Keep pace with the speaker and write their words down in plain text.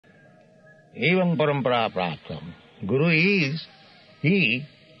Evam parampara praptam. Guru is he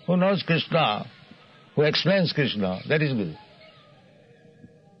who knows Krishna, who explains Krishna. That is Guru.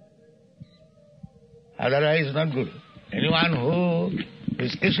 Otherwise not Guru. Anyone who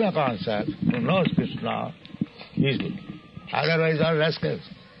is Krishna conscious, who knows Krishna, is Guru. Otherwise all rascals.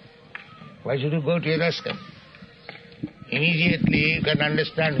 Why should you go to a rascal? Immediately you can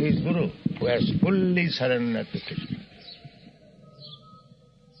understand who is Guru, who has fully surrendered to Krishna.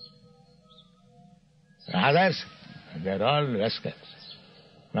 Others, they are all rascals.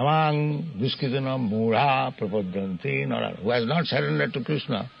 Namang duskitana mudha prapadyanti nara. Who has not surrendered to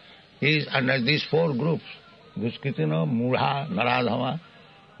Krishna, he is under these four groups. Duskitana mudha naradhama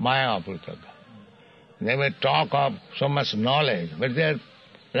maya apritagha. They may talk of so much knowledge, but they are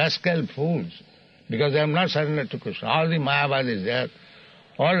rascal fools, because they have not surrendered to Krishna. All the Mayavadis, they are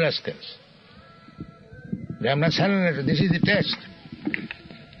all rascals. They have not surrendered. This is the test.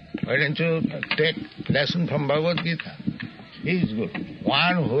 Why don't you take lesson from Bhagavad Gita? He is good.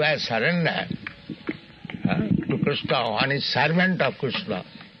 One who has surrendered to Krishna, one is servant of Krishna,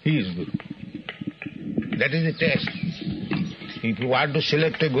 he is good. That is the test. If you want to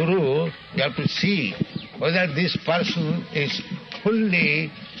select a guru, you have to see whether this person is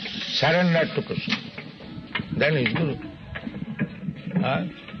fully surrendered to Krishna. Then he is guru.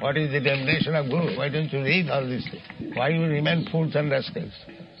 What is the definition of guru? Why don't you read all these things? Why you remain fools and rascals?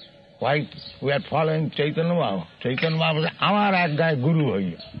 Why we are following Chaitanya Mahaprabhu? Chaitanya Mahaprabhu said, Amar Agga Guru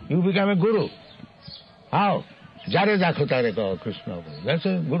hoya. You become a guru. How? Jare dakho tare kaho Krishna. That's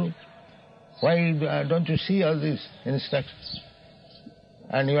a guru. Why don't you see all these instructions?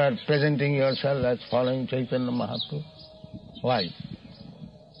 And you are presenting yourself as following Chaitanya Mahaprabhu. Why?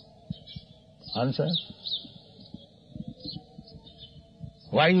 Answer?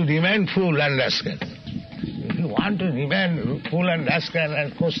 Why you remain fool and rascal? If you want to remain fool and rascal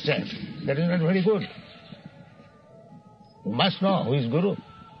and question, that is not very good. You must know who is Guru.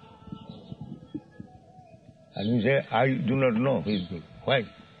 And you say, I do not know who is Guru. Why?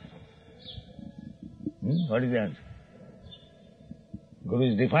 What is the answer?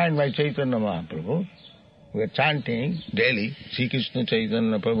 Guru is defined by Chaitanya Mahaprabhu. We are chanting daily, Sri Krishna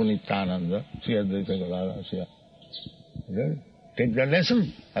Chaitanya Prabhu Nityananda, Sri Advaita Gadadhara, Sri. Take the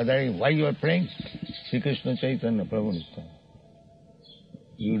lesson. Otherwise, why you are praying? Sri Krishna Chaitanya Prabhu Nityananda.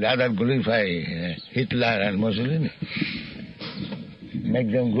 You rather glorify Hitler and Mussolini.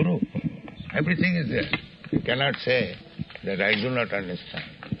 Make them Guru. Everything is there. You cannot say that I do not understand.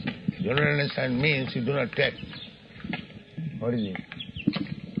 You do not understand means you do not take. What is it?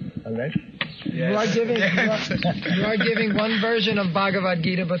 All right? Yes. You are giving one version of Bhagavad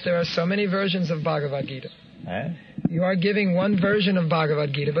Gita, but there are so many versions of Bhagavad Gita. You are giving one version of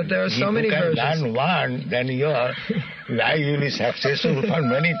Bhagavad Gita, but there are so many versions. If you can learn one, then your life will be successful for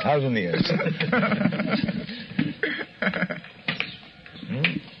many thousand years.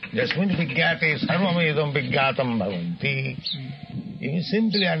 Jasmin Vigyate Sarvamedam Vigyatam Bhavanti. If you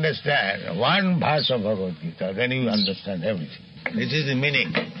simply understand one verse of Bhagavad Gita, then you understand everything. This is the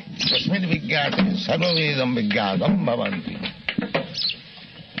meaning. Jasmin Vigyate Sarvamedam Vigyatam Bhavanti.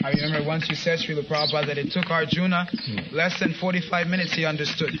 I remember once you said, Srila Prabhupada, that it took Arjuna less than 45 minutes he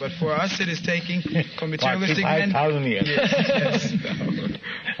understood. But for us it is taking, for materialistic men... 45,000 years. Yes.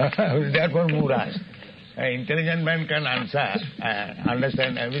 Therefore Muras. An intelligent man can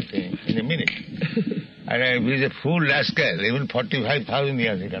understand everything in a minute. And if he is a fool rascal, even 45,000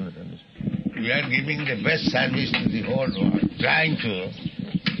 years he cannot understand. We are giving the best service to the whole world, trying to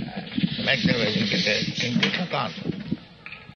make them educated in the ISKCON.